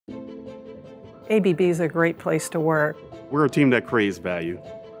ABB is a great place to work. We're a team that creates value.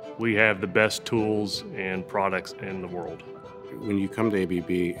 We have the best tools and products in the world. When you come to ABB,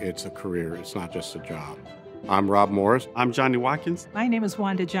 it's a career, it's not just a job. I'm Rob Morris. I'm Johnny Watkins. My name is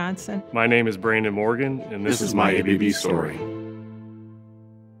Wanda Johnson. My name is Brandon Morgan, and this is my ABB story.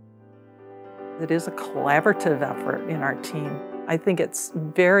 It is a collaborative effort in our team. I think it's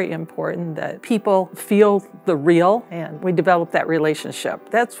very important that people feel the real and we develop that relationship.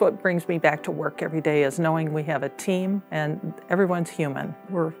 That's what brings me back to work every day, is knowing we have a team and everyone's human.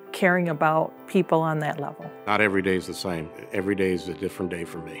 We're caring about people on that level. Not every day is the same. Every day is a different day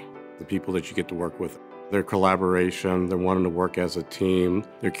for me. The people that you get to work with, their collaboration, their wanting to work as a team,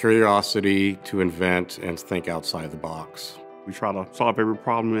 their curiosity to invent and think outside the box. We try to solve every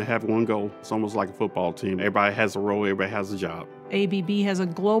problem and have one goal. It's almost like a football team. Everybody has a role, everybody has a job. ABB has a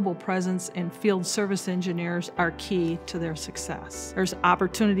global presence, and field service engineers are key to their success. There's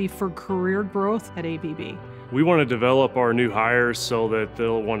opportunity for career growth at ABB. We want to develop our new hires so that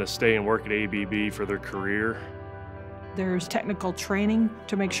they'll want to stay and work at ABB for their career. There's technical training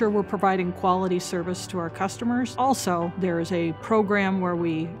to make sure we're providing quality service to our customers. Also, there's a program where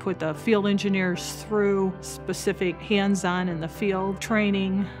we put the field engineers through specific hands-on in the field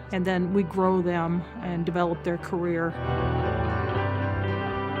training, and then we grow them and develop their career.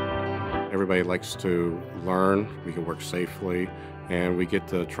 Everybody likes to learn, we can work safely, and we get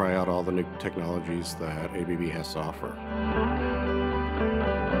to try out all the new technologies that ABB has to offer.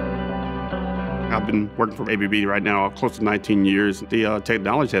 I've been working for ABB right now close to 19 years. The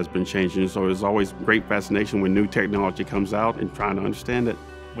technology has been changing, so there's always great fascination when new technology comes out and trying to understand it.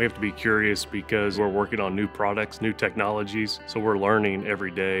 We have to be curious because we're working on new products, new technologies, so we're learning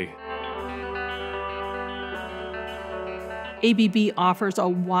every day. ABB offers a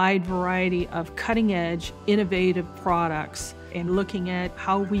wide variety of cutting-edge, innovative products, and looking at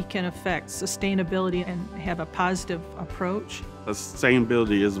how we can affect sustainability and have a positive approach.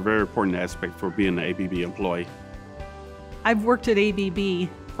 Sustainability is a very important aspect for being an ABB employee. I've worked at ABB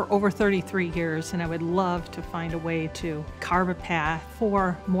for over 33 years, and I would love to find a way to carve a path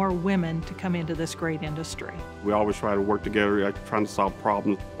for more women to come into this great industry. We always try to work together, trying to solve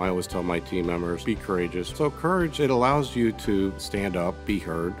problems. I always tell my team members, be courageous. So courage, it allows you to stand up, be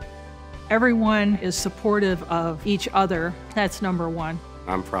heard. Everyone is supportive of each other. That's number one.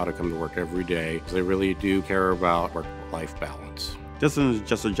 I'm proud to come to work every day. They really do care about work-life balance. This isn't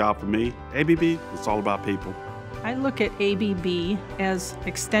just a job for me. ABB, it's all about people. I look at ABB as an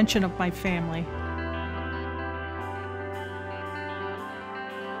extension of my family.